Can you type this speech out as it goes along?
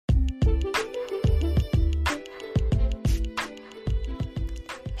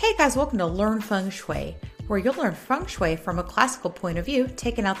Hey guys, welcome to Learn Feng Shui, where you'll learn Feng Shui from a classical point of view,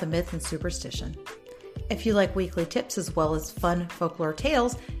 taking out the myth and superstition. If you like weekly tips as well as fun folklore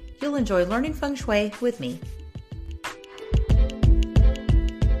tales, you'll enjoy learning Feng Shui with me.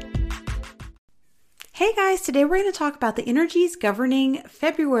 Hey guys, today we're going to talk about the energies governing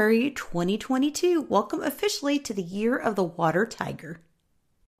February 2022. Welcome officially to the year of the water tiger.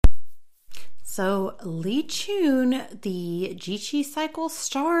 So Li Chun, the Ji-Chi cycle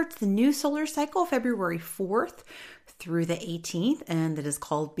starts the new solar cycle February 4th through the 18th, and that is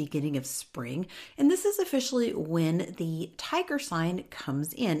called beginning of spring. And this is officially when the tiger sign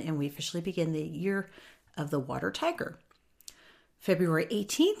comes in, and we officially begin the year of the water tiger. February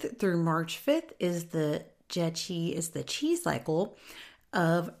 18th through March 5th is the Qi cycle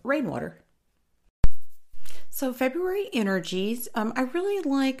of rainwater. So February energies, I really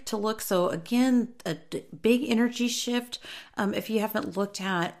like to look. So again, a big energy shift. If you haven't looked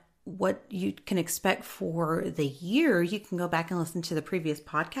at what you can expect for the year, you can go back and listen to the previous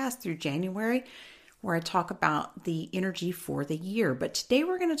podcast through January, where I talk about the energy for the year. But today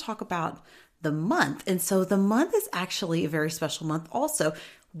we're going to talk about the month. And so the month is actually a very special month also.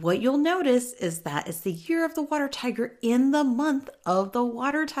 What you'll notice is that it's the year of the water tiger in the month of the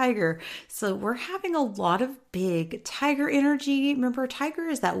water tiger. So we're having a lot of big tiger energy. Remember, tiger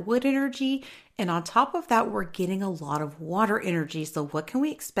is that wood energy. And on top of that, we're getting a lot of water energy. So what can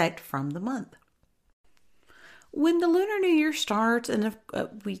we expect from the month? When the Lunar New Year starts, and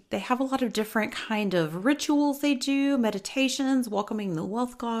they have a lot of different kind of rituals they do, meditations, welcoming the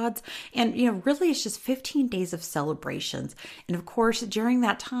wealth gods, and really it's just 15 days of celebrations. And of course, during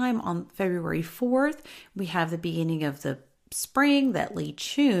that time on February 4th, we have the beginning of the spring, that Li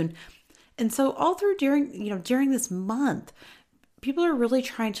Chun. And so all through during this month, people are really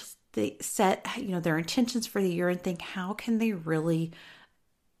trying to set their intentions for the year and think, how can they really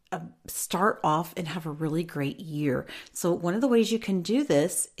start off and have a really great year. So one of the ways you can do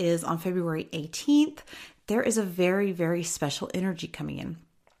this is on February 18th, there is a very, very special energy coming in.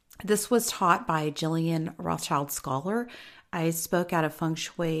 This was taught by Jillian Rothschild Scholar. I spoke at a Feng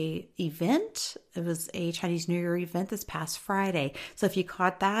Shui event. It was a Chinese New Year event this past Friday. So if you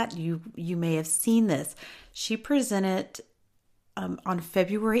caught that, you may have seen this. She presented on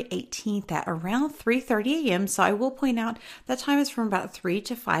February 18th at around 3:30 a.m. So I will point out that time is from about 3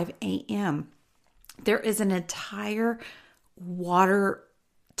 to 5 a.m. There is an entire water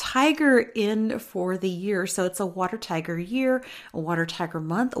tiger in for the year. So it's a water tiger year, a water tiger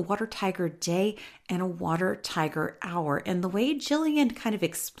month, a water tiger day, and a water tiger hour. And the way Jillian kind of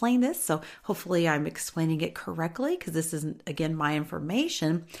explained this, so hopefully I'm explaining it correctly because this isn't, again, my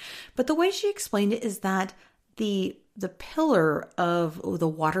information, but the way she explained it is that the pillar of the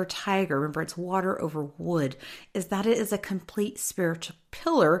water tiger, remember it's water over wood, is that it is a complete spiritual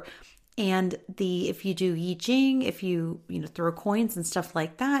pillar. And if you do I Ching, if you throw coins and stuff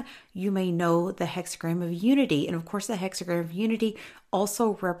like that, you may know the hexagram of unity. And of course, the hexagram of unity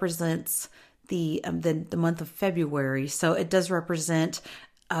also represents the month of February. So it does represent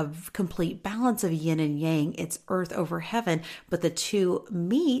a complete balance of yin and yang. It's earth over heaven, but the two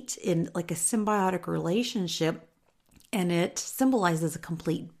meet in like a symbiotic relationship, and it symbolizes a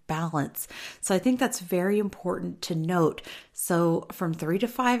complete balance. So I think that's very important to note. So from 3 to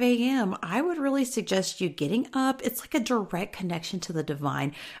 5 a.m., I would really suggest you getting up. It's like a direct connection to the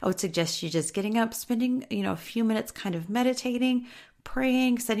divine. I would suggest you just getting up, spending, a few minutes kind of meditating,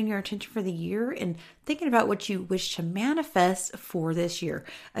 praying, setting your intention for the year, and thinking about what you wish to manifest for this year.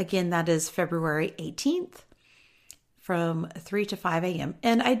 Again, that is February 18th from 3 to 5 a.m.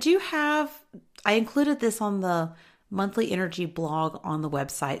 And I included this on the monthly energy blog on the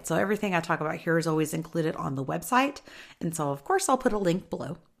website. So everything I talk about here is always included on the website. And so, of course, I'll put a link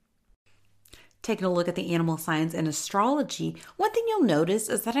below. Taking a look at the animal signs in astrology, one thing you'll notice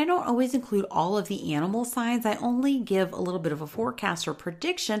is that I don't always include all of the animal signs. I only give a little bit of a forecast or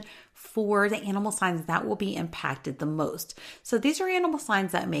prediction for the animal signs that will be impacted the most. So these are animal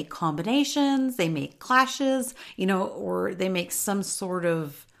signs that make combinations, they make clashes, or they make some sort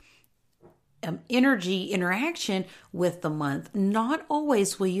of energy interaction with the month. Not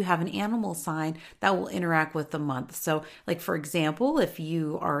always will you have an animal sign that will interact with the month. So like, for example, if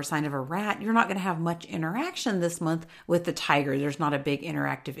you are a sign of a rat, you're not going to have much interaction this month with the tiger. There's not a big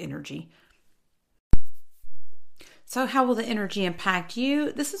interactive energy. So how will the energy impact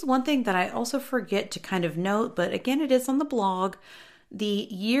you? This is one thing that I also forget to kind of note, but again, it is on the blog. The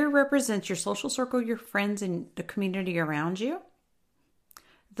year represents your social circle, your friends, and the community around you.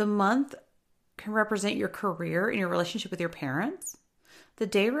 The month can represent your career and your relationship with your parents. The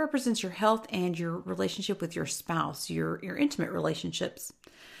day represents your health and your relationship with your spouse, your intimate relationships.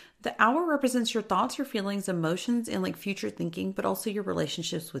 The owl represents your thoughts, your feelings, emotions, and like future thinking, but also your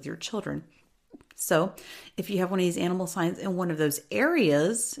relationships with your children. So if you have one of these animal signs in one of those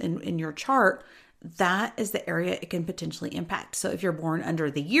areas in your chart, that is the area it can potentially impact. So if you're born under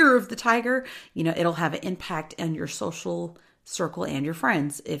the year of the tiger, it'll have an impact on your social circle and your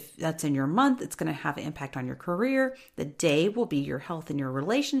friends. If that's in your month, it's going to have an impact on your career. The day will be your health and your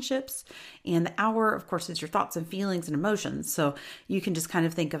relationships. And the hour, of course, is your thoughts and feelings and emotions. So you can just kind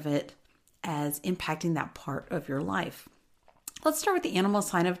of think of it as impacting that part of your life. Let's start with the animal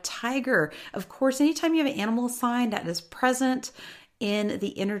sign of tiger. Of course, anytime you have an animal sign that is present in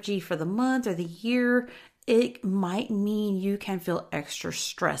the energy for the month or the year, it might mean you can feel extra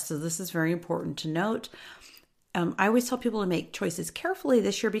stressed. So this is very important to note. I always tell people to make choices carefully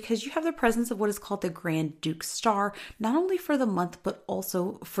this year because you have the presence of what is called the Grand Duke Star, not only for the month, but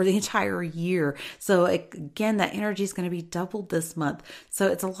also for the entire year. So again, that energy is going to be doubled this month. So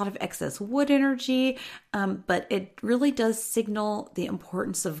it's a lot of excess wood energy, but it really does signal the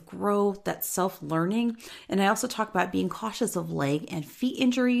importance of growth, that self-learning. And I also talk about being cautious of leg and feet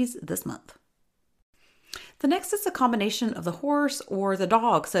injuries this month. The next is a combination of the horse or the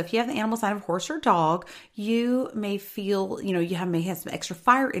dog. So if you have the animal sign of horse or dog, you may feel, may have some extra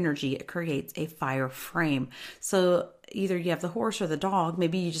fire energy. It creates a fire frame. So either you have the horse or the dog,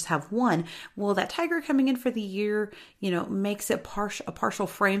 maybe you just have one. Well, that tiger coming in for the year, makes it a partial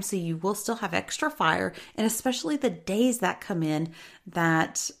frame. So you will still have extra fire. And especially the days that come in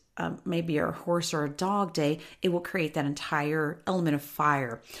that maybe a horse or a dog day, it will create that entire element of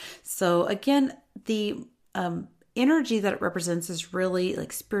fire. So again, the energy that it represents is really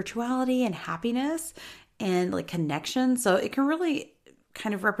like spirituality and happiness and like connection. So it can really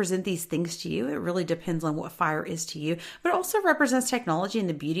kind of represent these things to you. It really depends on what fire is to you, but it also represents technology in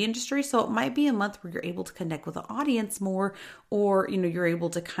the beauty industry. So it might be a month where you're able to connect with the audience more, or, you're able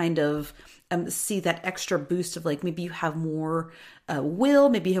to kind of see that extra boost of like, maybe you have more will,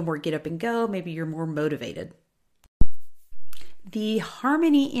 maybe you have more get up and go, maybe you're more motivated. The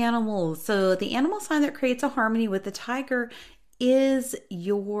harmony animal. So the animal sign that creates a harmony with the tiger is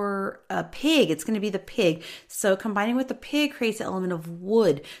your pig. It's going to be the pig. So combining with the pig creates the element of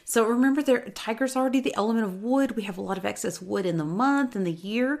wood. So remember, tiger's already the element of wood. We have a lot of excess wood in the month and the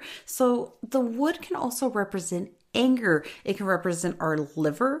year. So the wood can also represent anger. It can represent our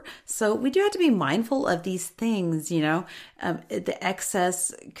liver. So we do have to be mindful of these things, the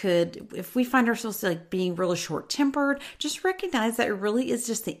excess could, if we find ourselves like being really short-tempered, just recognize that it really is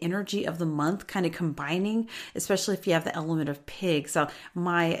just the energy of the month kind of combining, especially if you have the element of pig. So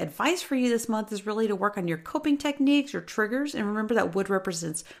my advice for you this month is really to work on your coping techniques, your triggers, and remember that wood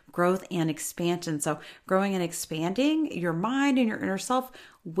represents growth and expansion. So growing and expanding your mind and your inner self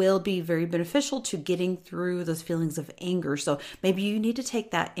will be very beneficial to getting through those feelings of anger. So maybe you need to take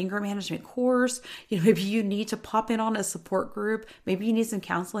that anger management course. Maybe you need to pop in on a support group. Maybe you need some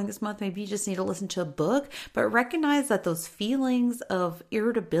counseling this month. Maybe you just need to listen to a book, but recognize that those feelings of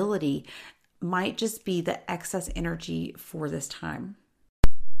irritability might just be the excess energy for this time.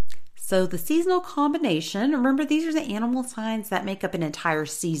 So the seasonal combination, remember, these are the animal signs that make up an entire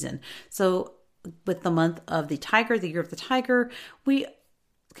season. So with the month of the tiger, the year of the tiger, we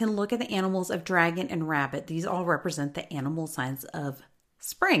can look at the animals of dragon and rabbit. These all represent the animal signs of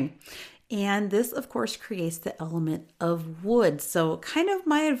spring. And this, of course, creates the element of wood. So kind of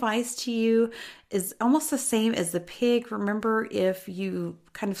my advice to you is almost the same as the pig. Remember, if you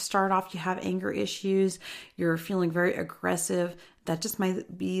kind of start off, you have anger issues, you're feeling very aggressive, that just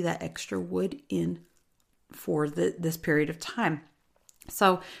might be that extra wood in for this period of time.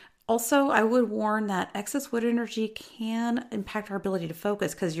 So also, I would warn that excess wood energy can impact our ability to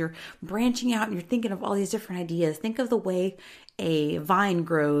focus because you're branching out and you're thinking of all these different ideas. Think of the way a vine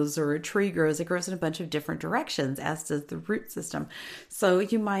grows or a tree grows. It grows in a bunch of different directions, as does the root system. So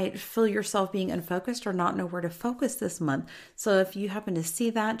you might feel yourself being unfocused or not know where to focus this month. So if you happen to see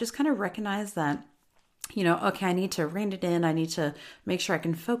that, just kind of recognize that, okay, I need to rein it in. I need to make sure I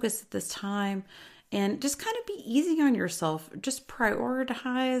can focus at this time. And just kind of be easy on yourself. Just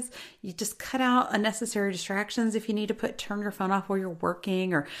prioritize. You just cut out unnecessary distractions. If you need to turn your phone off while you're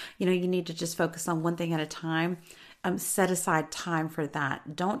working, or, you need to just focus on one thing at a time. Set aside time for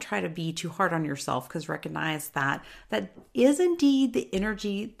that. Don't try to be too hard on yourself, because recognize that is indeed the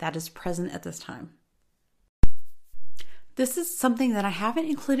energy that is present at this time. This is something that I haven't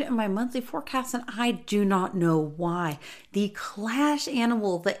included in my monthly forecast, and I do not know why. The clash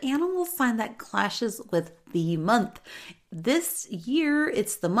animal, the animal sign that clashes with the month. This year,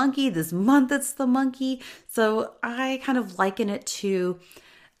 it's the monkey. This month, it's the monkey. So I kind of liken it to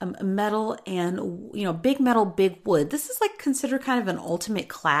metal and, big metal, big wood. This is like considered kind of an ultimate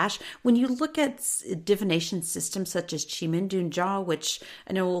clash. When you look at divination systems such as Qi Dunjia, which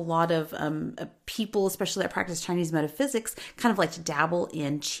I know a lot of people, especially that practice Chinese metaphysics, kind of like to dabble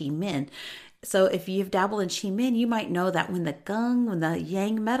in Qi Min. So if you've dabbled in Qi Min, you might know that when the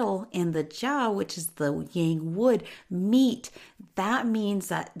yang metal and the jia, which is the yang wood, meet, that means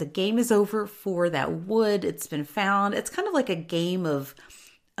that the game is over for that wood. It's been found. It's kind of like a game of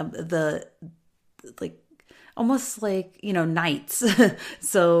almost like, knights.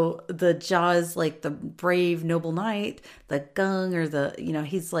 So the jia is like the brave noble knight, the gung or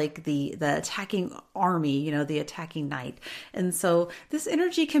he's like the attacking army, the attacking knight. And so this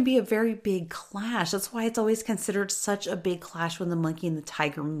energy can be a very big clash. That's why it's always considered such a big clash when the monkey and the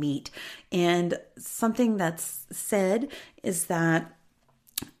tiger meet. And something that's said is that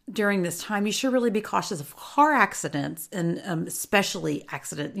during this time, you should really be cautious of car accidents, and especially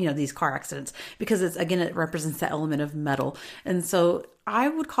these car accidents, because it represents the element of metal. And so I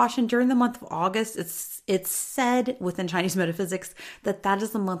would caution during the month of August. It's said within Chinese metaphysics that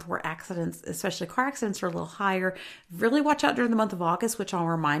is the month where accidents, especially car accidents, are a little higher. Really watch out during the month of August, which I'll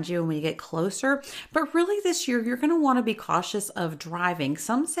remind you when you get closer. But really this year, you're going to want to be cautious of driving.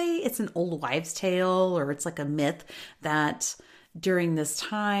 Some say it's an old wives' tale, or it's like a myth that during this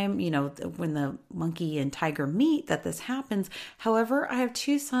time, when the monkey and tiger meet, that this happens. However, I have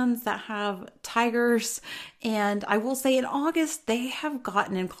two sons that have tigers, and I will say in August, they have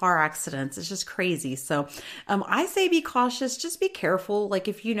gotten in car accidents. It's just crazy. So I say be cautious, just be careful. Like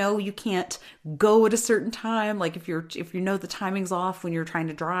if you can't go at a certain time, like if the timing's off when you're trying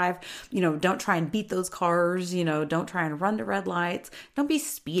to drive, don't try and beat those cars, don't try and run to red lights. Don't be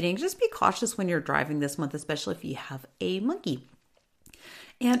speeding. Just be cautious when you're driving this month, especially if you have a monkey.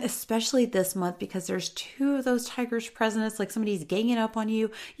 And especially this month, because there's two of those tigers present, it's like somebody's ganging up on you.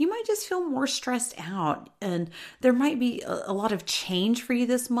 You might just feel more stressed out, and there might be a lot of change for you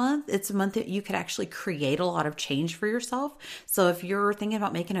this month. It's a month that you could actually create a lot of change for yourself. So if you're thinking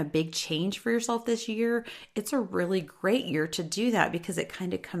about making a big change for yourself this year, it's a really great year to do that, because it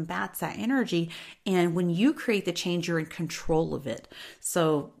kind of combats that energy. And when you create the change, you're in control of it.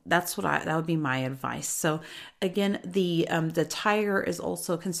 So that would be my advice. So again, the tiger is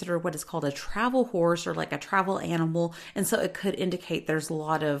also considered what is called a travel horse, or like a travel animal. And so it could indicate there's a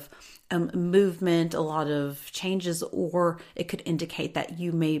lot of movement, a lot of changes, or it could indicate that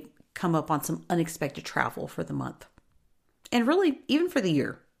you may come up on some unexpected travel for the month. And really, even for the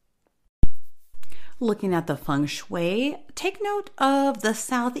year. Looking at the feng shui, take note of the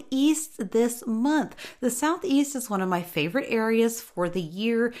southeast this month. The southeast is one of my favorite areas for the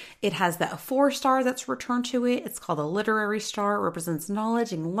year. It has that 4-star that's returned to it. It's called a literary star. It represents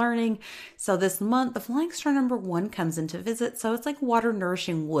knowledge and learning. So this month, the flying star number 1 comes into visit. So it's like water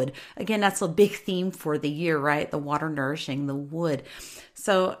nourishing wood. Again, that's a big theme for the year, right? The water nourishing the wood.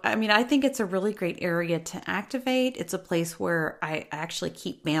 So, I think it's a really great area to activate. It's a place where I actually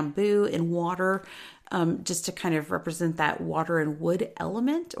keep bamboo and water, just to kind of represent that water and wood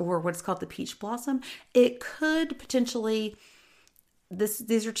element, or what's called the peach blossom. It could potentially,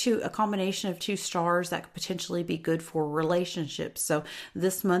 these are a combination of 2 stars that could potentially be good for relationships. So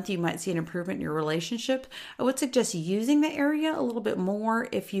this month you might see an improvement in your relationship. I would suggest using the area a little bit more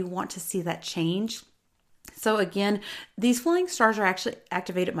if you want to see that change. So again, these flying stars are actually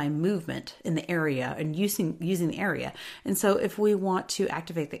activated by movement in the area and using the area. And so if we want to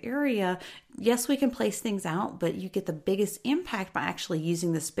activate the area, yes, we can place things out, but you get the biggest impact by actually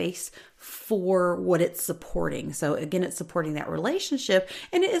using the space for what it's supporting. So again, it's supporting that relationship,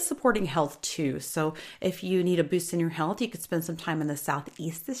 and it is supporting health too. So if you need a boost in your health, you could spend some time in the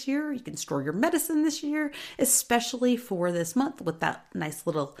southeast this year. You can store your medicine this year, especially for this month with that nice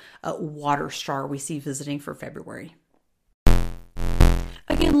little water star we see visiting for February.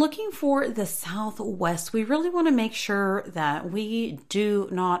 Again, looking for the southwest, we really want to make sure that we do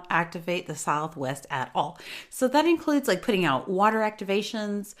not activate the southwest at all. So that includes like putting out water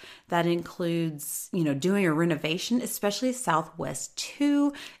activations. That includes, doing a renovation, especially southwest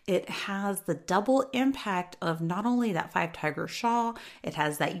too. It has the double impact of not only that 5 tiger sha, it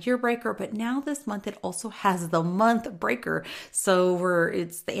has that year breaker, but now this month it also has the month breaker. So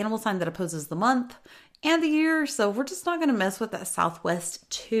it's the animal sign that opposes the month and the year. So we're just not going to mess with that southwest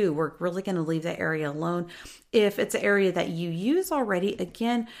too. We're really going to leave that area alone. If it's an area that you use already,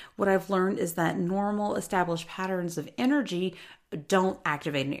 again, what I've learned is that normal established patterns of energy don't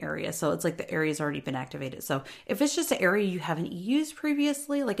activate an area. So it's like the area's already been activated. So if it's just an area you haven't used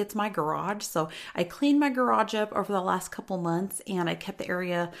previously, like it's my garage. So I cleaned my garage up over the last couple months and I kept the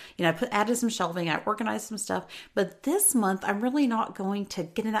area, I added some shelving, I organized some stuff. But this month, I'm really not going to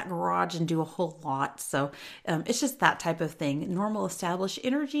get in that garage and do a whole lot. So it's just that type of thing. Normal established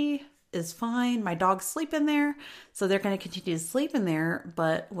energy is fine. My dogs sleep in there, so they're going to continue to sleep in there.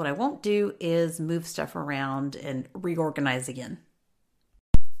 But what I won't do is move stuff around and reorganize again.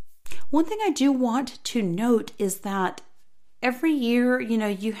 One thing I do want to note is that every year,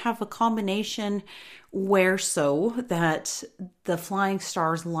 you have a combination where that the flying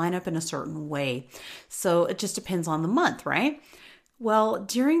stars line up in a certain way. So it just depends on the month, right? Well,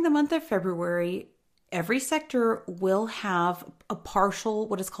 during the month of February, every sector will have a partial,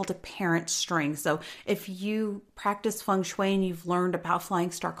 what is called a parent string. So if you practice feng shui and you've learned about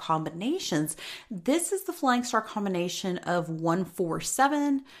flying star combinations, this is the flying star combination of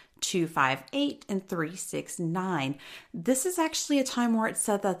 147, 258, and 369. This is actually a time where it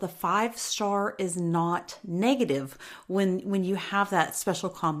said that the 5-star is not negative when you have that special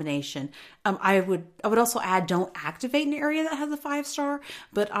combination. I would also add, don't activate an area that has a 5-star,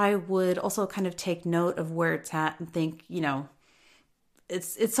 but I would also kind of take note of where it's at and think,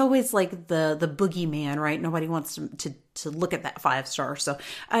 it's always like the boogeyman, right? Nobody wants to look at that 5-star. So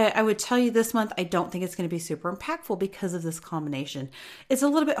I would tell you this month, I don't think it's going to be super impactful because of this combination. It's a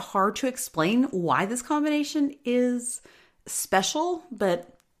little bit hard to explain why this combination is special,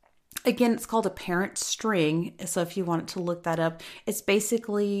 but again, it's called a parent string. So if you wanted to look that up, it's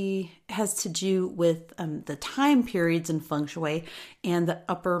basically has to do with the time periods in feng shui and the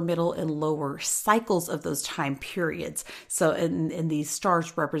upper, middle, and lower cycles of those time periods. So in these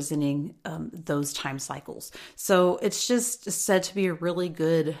stars representing those time cycles. So it's just said to be a really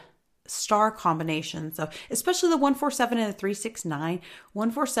good star combination. So especially the 147 and the 369.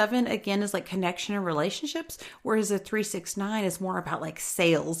 147 again is like connection and relationships, whereas the 369 is more about like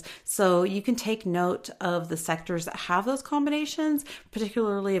sales. So you can take note of the sectors that have those combinations,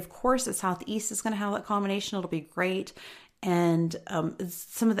 particularly of course the Southeast is going to have that combination. It'll be great. And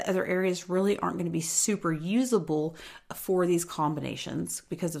some of the other areas really aren't going to be super usable for these combinations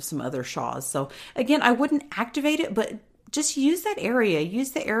because of some other shaws. So again, I wouldn't activate it, but just use that area.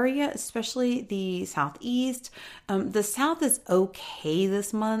 Use the area, especially the Southeast. The South is okay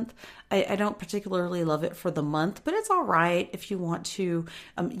this month. I don't particularly love it for the month, but it's all right if you want to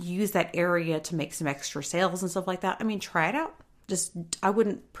use that area to make some extra sales and stuff like that. I mean, try it out. I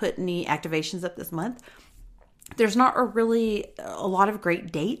wouldn't put any activations up this month. There's not a lot of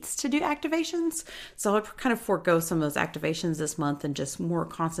great dates to do activations. So I'd kind of forego some of those activations this month and just more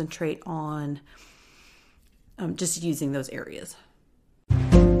concentrate on just using those areas.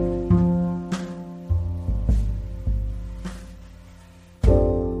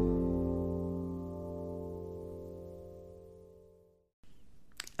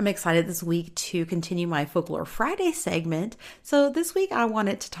 I'm excited this week to continue my Folklore Friday segment. So this week I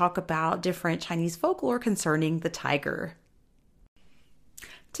wanted to talk about different Chinese folklore concerning the tiger.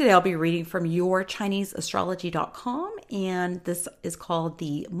 Today I'll be reading from yourchineseastrology.com, and this is called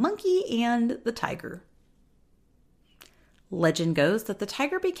The Monkey and the Tiger. Legend goes that the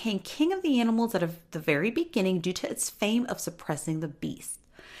tiger became king of the animals at the very beginning due to its fame of suppressing the beast.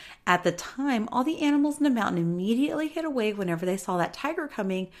 At the time, all the animals in the mountain immediately hid away whenever they saw that tiger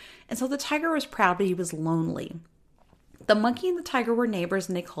coming, and so the tiger was proud, but he was lonely. The monkey and the tiger were neighbors,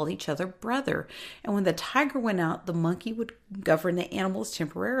 and they called each other brother. And when the tiger went out, the monkey would govern the animals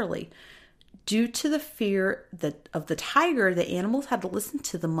temporarily. Due to the fear of the tiger, the animals had to listen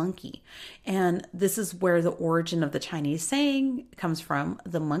to the monkey. And this is where the origin of the Chinese saying comes from: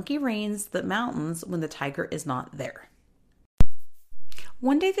 the monkey reigns the mountains when the tiger is not there.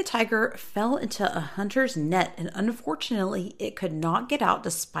 One day the tiger fell into a hunter's net, and unfortunately it could not get out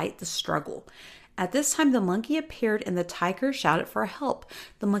despite the struggle. At this time the monkey appeared and the tiger shouted for help.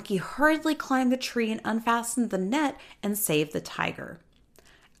 The monkey hurriedly climbed the tree and unfastened the net and saved the tiger.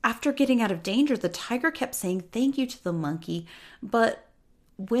 After getting out of danger, the tiger kept saying thank you to the monkey, but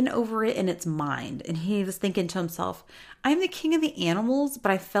went over it in its mind. And he was thinking to himself, I'm the king of the animals,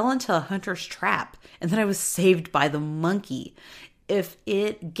 but I fell into a hunter's trap, and then I was saved by the monkey. If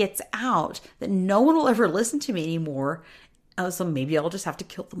it gets out, then no one will ever listen to me anymore, so maybe I'll just have to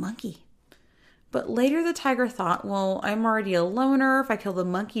kill the monkey. But later the tiger thought, well, I'm already a loner. If I kill the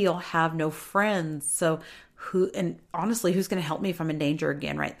monkey, I'll have no friends. So honestly, who's going to help me if I'm in danger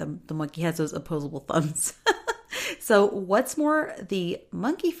again, right? The monkey has those opposable thumbs. So what's more, the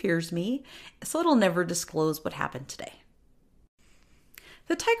monkey fears me, so it'll never disclose what happened today.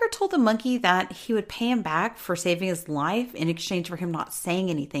 The tiger told the monkey that he would pay him back for saving his life in exchange for him not saying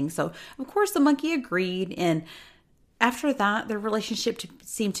anything. So, of course, the monkey agreed, and after that, their relationship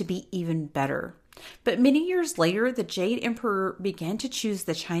seemed to be even better. But many years later, the Jade Emperor began to choose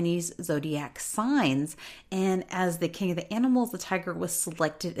the Chinese zodiac signs, and as the king of the animals, the tiger was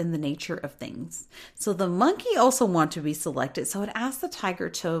selected in the nature of things. So the monkey also wanted to be selected, so it asked the tiger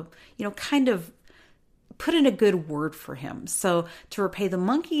to, kind of put in a good word for him. So to repay the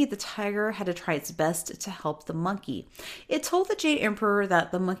monkey, the tiger had to try its best to help the monkey. It told the Jade Emperor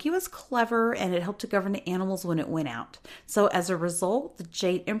that the monkey was clever and it helped to govern the animals when it went out. So as a result, the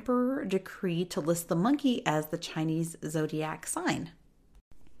Jade Emperor decreed to list the monkey as the Chinese zodiac sign.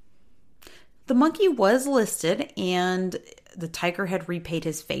 The monkey was listed and the tiger had repaid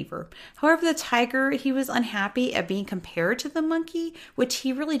his favor. However, the tiger, he was unhappy at being compared to the monkey, which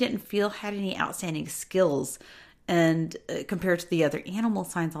he really didn't feel had any outstanding skills and compared to the other animal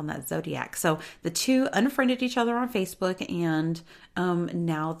signs on that zodiac. So the two unfriended each other on Facebook, and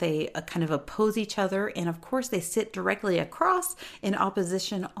now they kind of oppose each other. And of course, they sit directly across in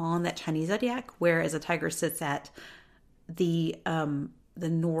opposition on that Chinese zodiac, whereas a tiger sits at the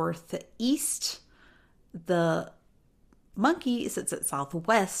northeast. The monkey sits at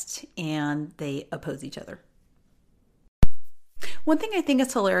southwest, and they oppose each other. One thing I think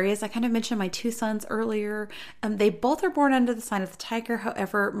is hilarious, I kind of mentioned my two sons earlier. They both are born under the sign of the tiger.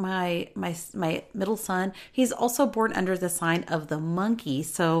 However, my middle son, he's also born under the sign of the monkey.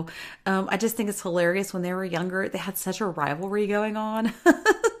 So I just think it's hilarious. When they were younger, they had such a rivalry going on.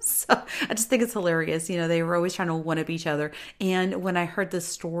 So I just think it's hilarious. They were always trying to one-up each other. And when I heard the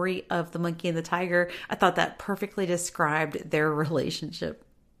story of the monkey and the tiger, I thought that perfectly described their relationship.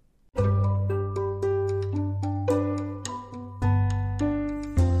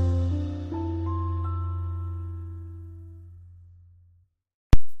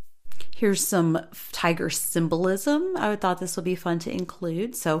 Here's some tiger symbolism. I thought this would be fun to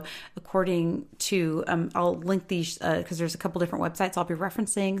include. So according to, I'll link these because there's a couple different websites I'll be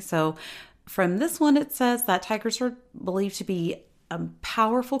referencing. So from this one, it says that tigers are believed to be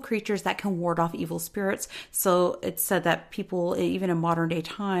powerful creatures that can ward off evil spirits. So it's said that people, even in modern day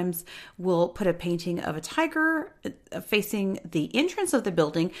times, will put a painting of a tiger facing the entrance of the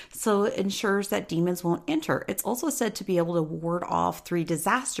building, so it ensures that demons won't enter. It's also said to be able to ward off 3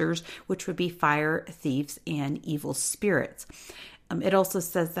 disasters, which would be fire, thieves, and evil spirits. It also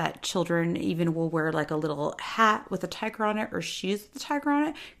says that children even will wear like a little hat with a tiger on it or shoes with a tiger on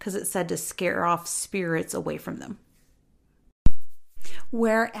it, because it's said to scare off spirits away from them.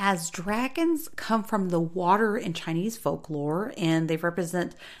 Whereas dragons come from the water in Chinese folklore, and they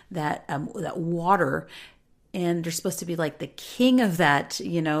represent that water, and they're supposed to be like the king of that.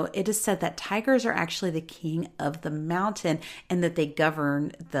 It is said that tigers are actually the king of the mountain, and that they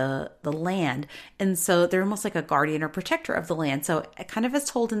govern the land, and so they're almost like a guardian or protector of the land. So kind of as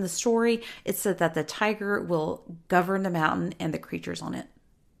told in the story, it's said that the tiger will govern the mountain and the creatures on it.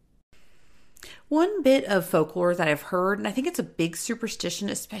 One bit of folklore that I've heard, and I think it's a big superstition,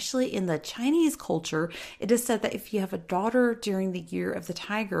 especially in the Chinese culture, it is said that if you have a daughter during the year of the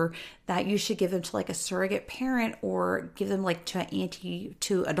tiger, that you should give them to like a surrogate parent or give them like to an auntie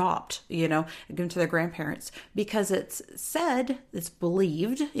to adopt, give them to their grandparents, because it's said, it's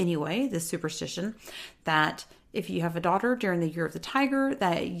believed anyway, this superstition, that if you have a daughter during the year of the tiger,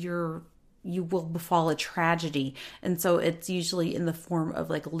 that you will befall a tragedy. And so it's usually in the form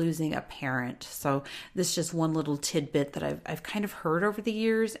of like losing a parent. So this is just one little tidbit that I've kind of heard over the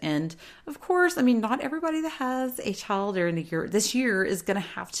years. And of course, not everybody that has a child during this year is going to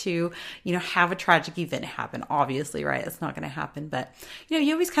have to, have a tragic event happen. Obviously, right? It's not going to happen. But,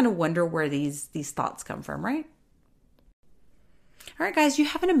 you always kind of wonder where these thoughts come from, right? All right, guys, you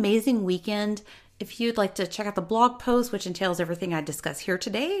have an amazing weekend. If you'd like to check out the blog post, which entails everything I discuss here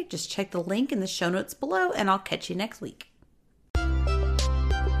today, just check the link in the show notes below, and I'll catch you next week.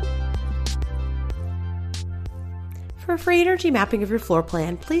 For a free energy mapping of your floor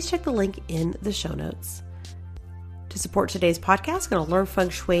plan, please check the link in the show notes. To support today's podcast, go to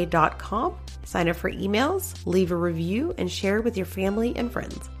learnfengshui.com, sign up for emails, leave a review, and share with your family and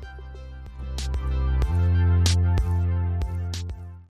friends.